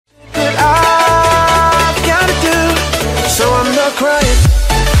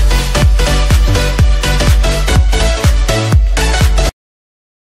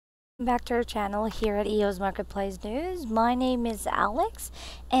Back to our channel here at EO's Marketplace News. My name is Alex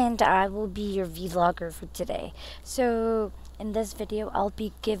and I will be your vlogger for today. So in this video I'll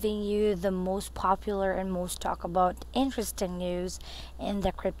be giving you the most popular and most talked about interesting news in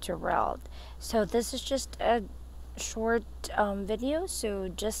the crypto world. So this is just a short video, so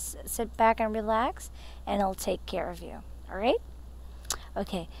just sit back and relax and I'll take care of you. Alright?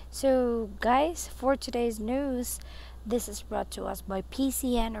 Okay, so guys, for today's news, this is brought to us by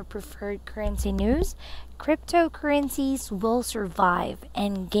PCN or Preferred Currency News. Cryptocurrencies will survive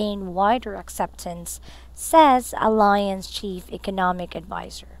and gain wider acceptance, says Allianz Chief Economic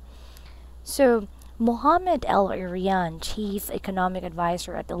Advisor. So, Mohammed El-Erian, Chief Economic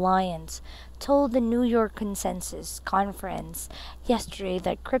Advisor at Allianz, told the New York Consensus Conference yesterday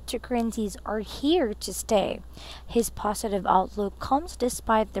that cryptocurrencies are here to stay. His positive outlook comes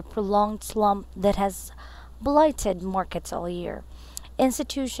despite the prolonged slump that has blighted markets all year.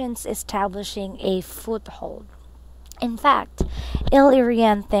 Institutions establishing a foothold. In fact,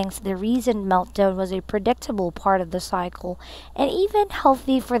 El-Erian thinks the recent meltdown was a predictable part of the cycle and even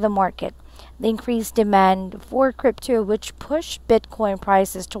healthy for the market. The increased demand for crypto, which pushed Bitcoin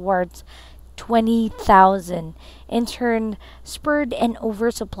prices towards 20,000, in turn spurred an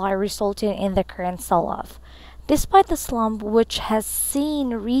oversupply, resulting in the current sell-off. Despite the slump, which has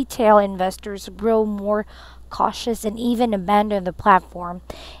seen retail investors grow more cautious and even abandon the platform,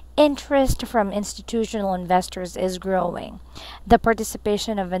 interest from institutional investors is growing. The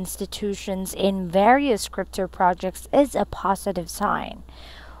participation of institutions in various crypto projects is a positive sign.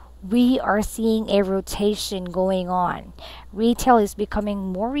 We are seeing a rotation going on. Retail is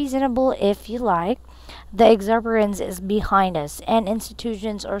becoming more reasonable, if you like. The exuberance is behind us, and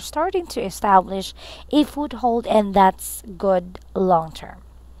institutions are starting to establish a foothold, and that's good long term.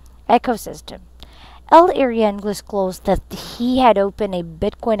 Ecosystem. El-Erian disclosed that he had opened a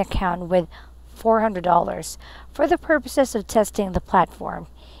Bitcoin account with $400 for the purposes of testing the platform.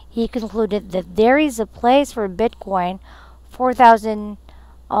 He concluded that there is a place for Bitcoin,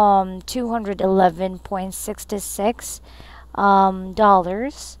 4,211.66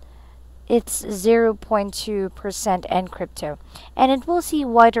 dollars. It's 0.2% and crypto, and it will see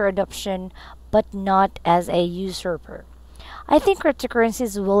wider adoption, but not as a usurper. I think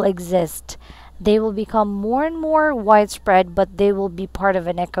cryptocurrencies will exist. They will become more and more widespread, but they will be part of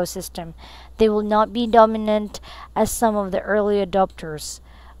an ecosystem. They will not be dominant as some of the early adopters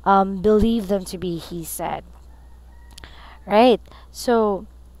believe them to be, he said. Right? So,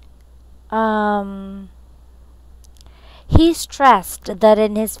 he stressed that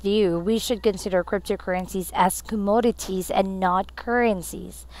in his view, we should consider cryptocurrencies as commodities and not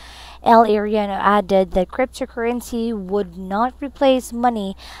currencies. El-Erian added that cryptocurrency would not replace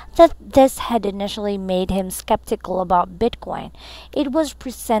money, that this had initially made him skeptical about Bitcoin. It was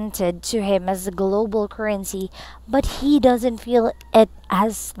presented to him as a global currency, but he doesn't feel it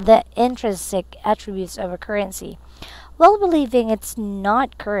as the intrinsic attributes of a currency. While believing it's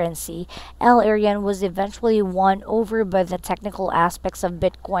not currency, El-Erian was eventually won over by the technical aspects of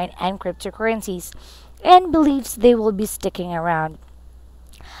Bitcoin and cryptocurrencies, and believes they will be sticking around.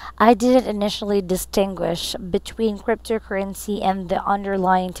 I didn't initially distinguish between cryptocurrency and the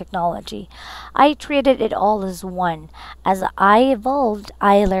underlying technology. I treated it all as one. As I evolved,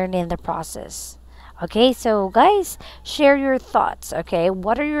 I learned in the process. Okay, so guys, share your thoughts. Okay,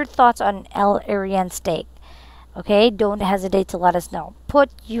 what are your thoughts on El-Erian's take? Okay, don't hesitate to let us know.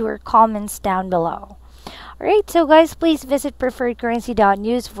 Put your comments down below. Alright, so guys, please visit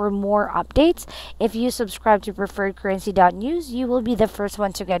preferredcurrency.news for more updates. If you subscribe to preferredcurrency.news, you will be the first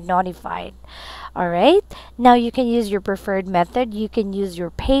one to get notified. Alright, now you can use your preferred method. You can use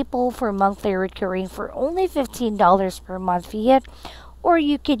your PayPal for monthly recurring for only $15 per month fiat, or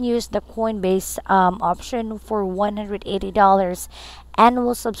you can use the Coinbase option for $180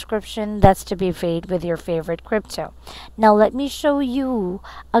 annual subscription that's to be paid with your favorite crypto. Now let me show you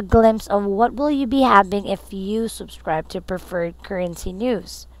a glimpse of what will you be having if you subscribe to Preferred Currency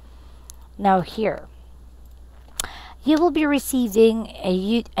News. Now here, you will be receiving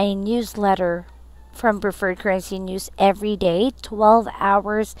a newsletter from Preferred Currency News every day, 12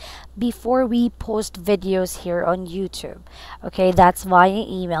 hours before we post videos here on YouTube. Okay, that's via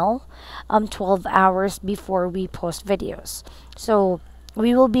email, 12 hours before we post videos. So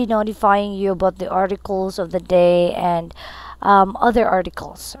we will be notifying you about the articles of the day and other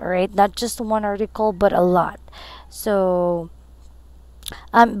articles. All right, not just one article, but a lot. So,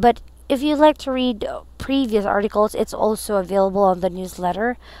 but if you'd like to read previous articles, it's also available on the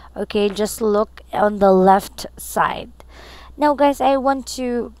newsletter. Okay, just look on the left side. Now guys, I want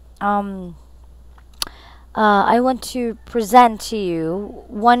to I want to present to you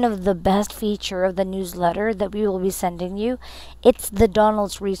one of the best feature of the newsletter that we will be sending you. It's the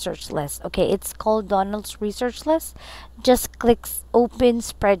Donald's research list. Okay, it's called Donald's research list. Just click open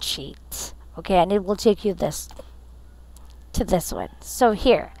spreadsheet. Okay, and it will take you this to this one. So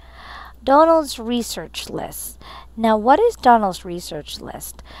here, Donald's research list. Now, what is Donald's research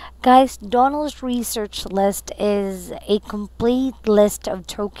list? Guys, Donald's research list is a complete list of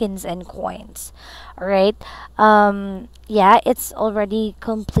tokens and coins. All right. Yeah, it's already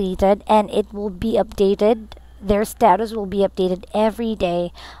completed and it will be updated. Their status will be updated every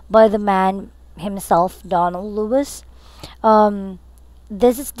day by the man himself, Donald Lewis. Um,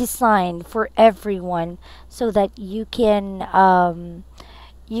 this is designed for everyone so that you can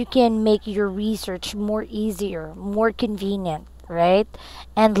make your research more easier, more convenient, right?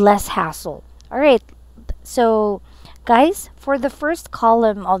 And less hassle. All right. So, guys, for the first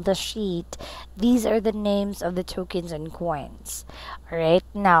column of the sheet, these are the names of the tokens and coins. All right.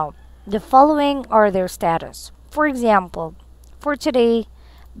 Now, the following are their status. For example, for today,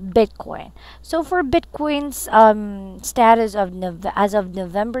 Bitcoin. So for Bitcoin's status of as of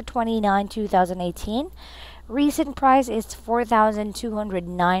November 29, 2018, recent price is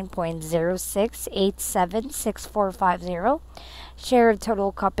 4,209.06876450. Share of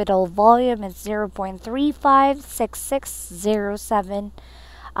total capital volume is 0.356607.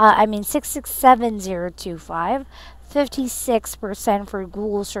 667,025. 56% for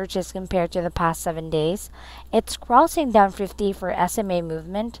Google searches compared to the past 7 days. It's crossing down 50 for SMA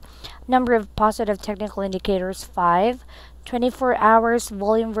movement. Number of positive technical indicators 5. 24 hours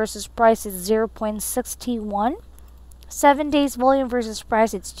volume versus price is 0.61. 7 days volume versus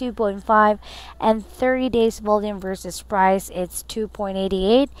price it's 2.5, and 30 days volume versus price it's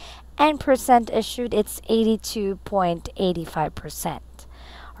 2.88, and percent issued it's 82.85%.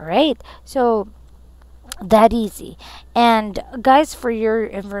 All right, so that easy. And guys, for your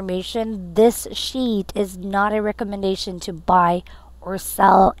information, this sheet is not a recommendation to buy or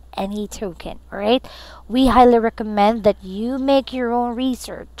sell any token. All right, we highly recommend that you make your own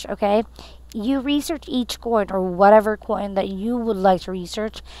research. Okay, you research each coin or whatever coin that you would like to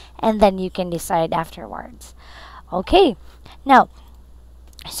research, and then you can decide afterwards. Okay, now,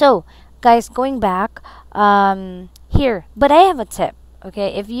 so guys, going back here, but I have a tip.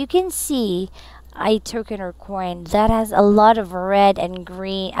 Okay, if you can see a token or coin that has a lot of red and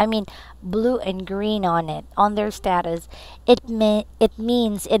green, blue and green on it, on their status, it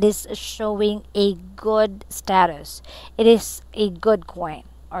means it is showing a good status. It is a good coin.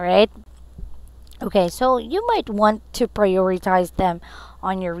 All right. Okay, so you might want to prioritize them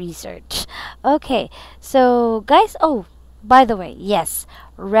on your research. Okay, so guys, oh, by the way, yes,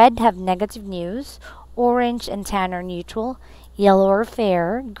 red have negative news, orange and tan are neutral, yellow are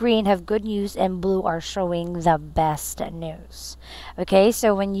fair, green have good news, and blue are showing the best news. Okay,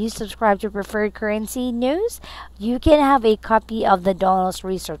 so when you subscribe to Preferred Currency News, you can have a copy of the Donald's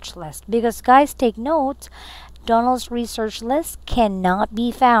research list. Because guys, take note, Donald's research list cannot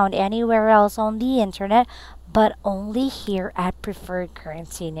be found anywhere else on the internet, but only here at Preferred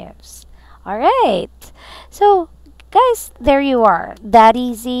Currency News. All right, so guys, there you are. That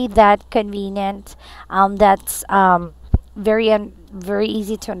easy, that convenient. That's very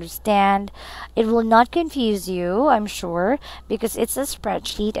easy to understand. It will not confuse you, I'm sure, because it's a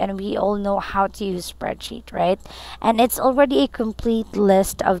spreadsheet and we all know how to use spreadsheet, right? And it's already a complete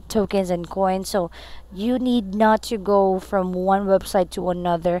list of tokens and coins, so you need not to go from one website to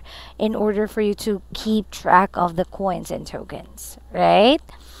another in order for you to keep track of the coins and tokens, right?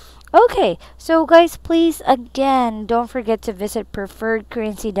 Okay, so guys, please again don't forget to visit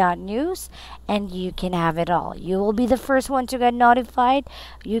preferredcurrency.news and you can have it all. You will be the first one to get notified.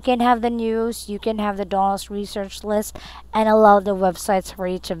 You can have the news, you can have the Donald's research list, and allow the websites for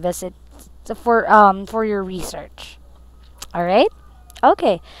you to visit for your research. All right?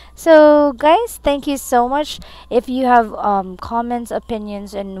 Okay, so guys, thank you so much. If you have comments,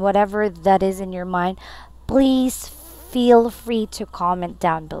 opinions, and whatever that is in your mind, please feel free to comment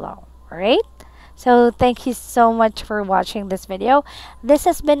down below. All right, so thank you so much for watching this video. This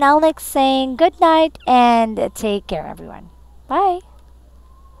has been Alex saying good night and take care, everyone. Bye.